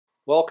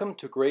Welcome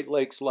to Great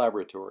Lakes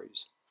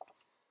Laboratories.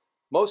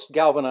 Most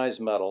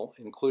galvanized metal,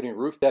 including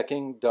roof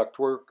decking,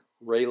 ductwork,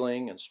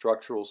 railing, and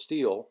structural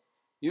steel,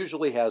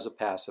 usually has a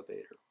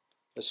passivator,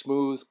 a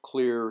smooth,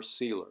 clear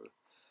sealer.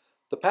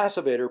 The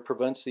passivator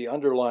prevents the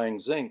underlying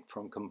zinc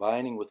from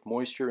combining with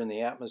moisture in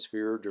the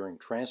atmosphere during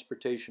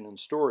transportation and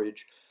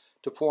storage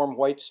to form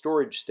white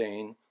storage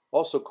stain,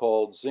 also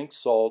called zinc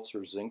salts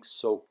or zinc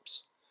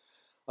soaps.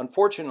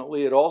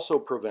 Unfortunately, it also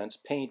prevents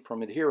paint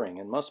from adhering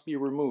and must be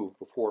removed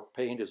before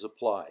paint is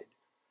applied.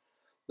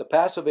 The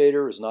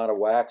passivator is not a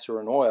wax or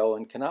an oil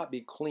and cannot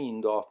be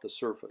cleaned off the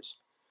surface.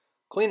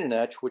 Clean and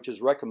Etch, which is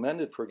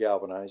recommended for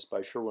galvanized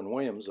by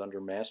Sherwin-Williams under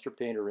Master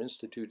Painter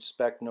Institute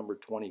Spec number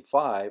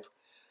 25,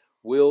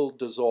 will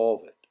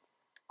dissolve it.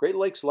 Great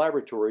Lakes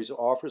Laboratories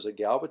offers a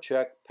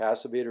GalvaCheck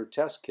Passivator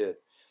Test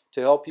kit to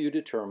help you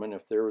determine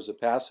if there is a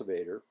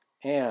passivator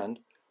and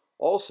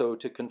also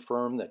to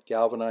confirm that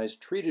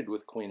galvanized treated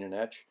with Clean and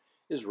Etch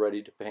is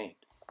ready to paint.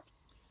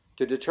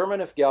 To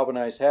determine if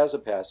galvanized has a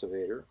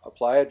passivator,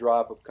 apply a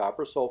drop of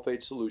copper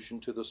sulfate solution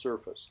to the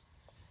surface.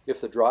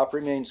 If the drop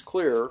remains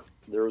clear,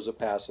 there is a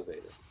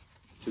passivator.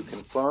 To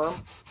confirm,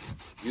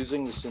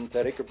 using the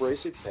synthetic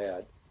abrasive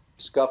pad,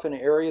 scuff an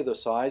area the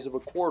size of a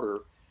quarter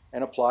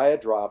and apply a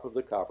drop of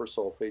the copper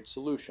sulfate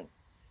solution.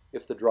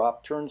 If the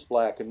drop turns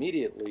black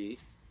immediately,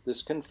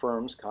 this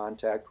confirms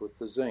contact with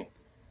the zinc.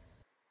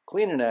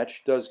 Clean and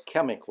Etch does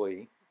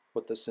chemically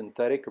what the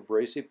synthetic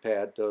abrasive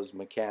pad does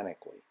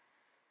mechanically.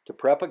 To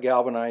prep a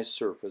galvanized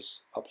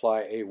surface,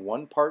 apply a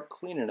 1-part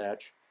Clean and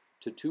Etch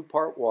to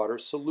 2-part water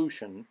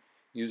solution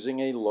using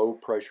a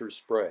low-pressure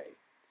spray.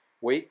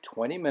 Wait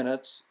 20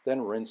 minutes,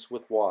 then rinse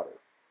with water.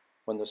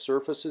 When the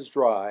surface is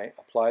dry,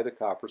 apply the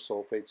copper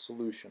sulfate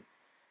solution,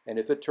 and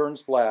if it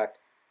turns black,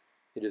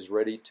 it is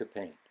ready to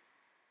paint.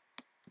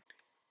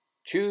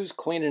 Choose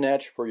Clean and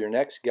Etch for your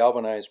next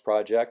galvanized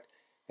project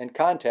and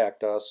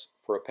contact us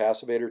for a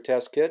passivator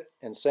test kit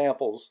and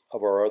samples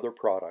of our other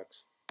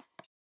products.